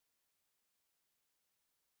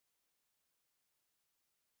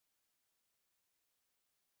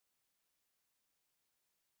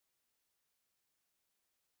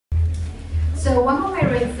So one of my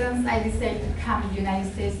reasons I decided to come to the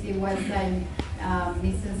United States, it was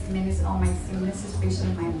Mrs. Minutes all my siblings,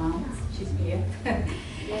 especially my mom, she's here. and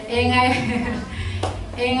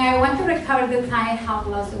I want to recover the time I have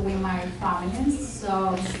lost with my family.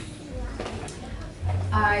 So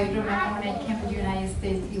I remember when I came to the United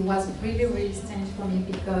States, it was really, really strange for me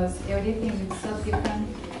because everything is so different.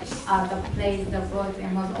 The place, the roads,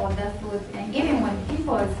 and all the food, and even when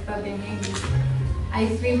people spoke in English, I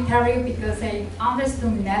feel terrible because I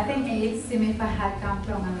understood nothing. It seemed if I had come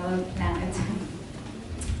from another planet.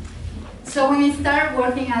 So when I started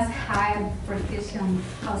working as high professional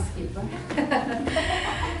housekeeper,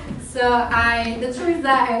 so the truth is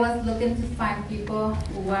that I was looking to find people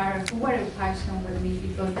who were passionate with me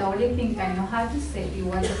because the only thing I know how to say it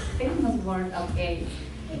was the famous word of age.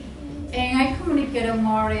 And I communicated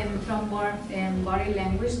more in body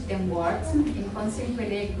language than words, and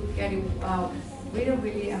consequently I could get really,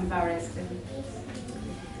 really embarrassed.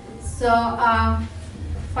 So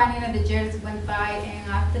finally the years went by,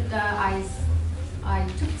 and after that I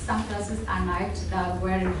took some classes at night that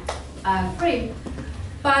were free,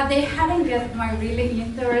 but they hadn't get my really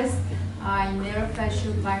interest. I never felt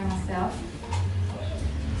sure by myself.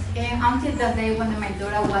 And until the day when my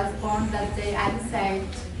daughter was born, that day I decided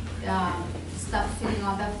stop sitting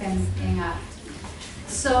on the fence and act.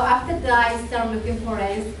 So after that, I started looking for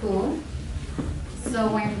a school. So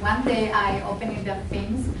when one day I opened the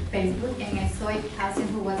Facebook and I saw a cousin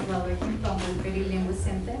who was graduating from Westbury Language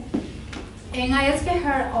Center. And I asked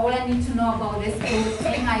her all I need to know about the school,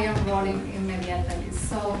 and I enrolled immediately.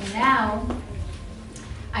 So now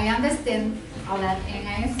I understand all that, and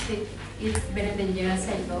I speak it better than years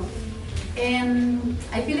ago. And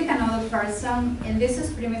I feel like another person, and this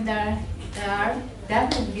experiment that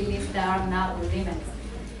definitely believe there are not limits.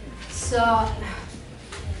 So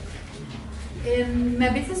in my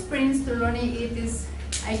biggest experience to learning it is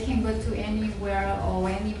I can go to anywhere or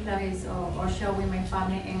any place or show with my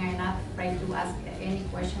family, and I'm not afraid to ask any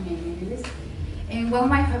question in English. And one of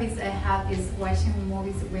my hobbies I have is watching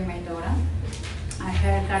movies with my daughter. I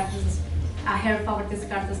heard favorite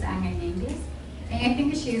cartoons and in English. And I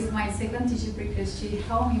think she is my second teacher because she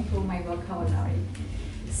helped me improve my vocabulary.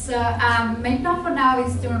 So my plan for now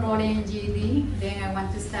is to enroll in GED, then I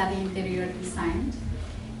want to study interior design.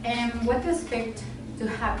 And what to expect to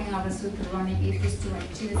happen as a result of learning it is to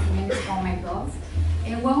achieve as many of my goals.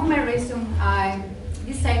 And one of my reasons I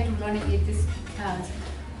decided to learn it is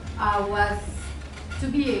was to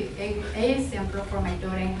be an example for my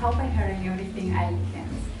daughter and help her in everything I can.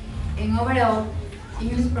 And overall,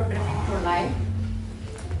 English prepares me for life,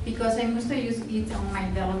 because I must use it on my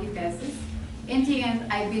daily basis. In the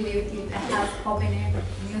end, I believe it has opened a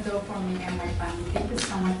new door for me and my family. Thank you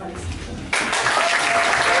so much for listening to me.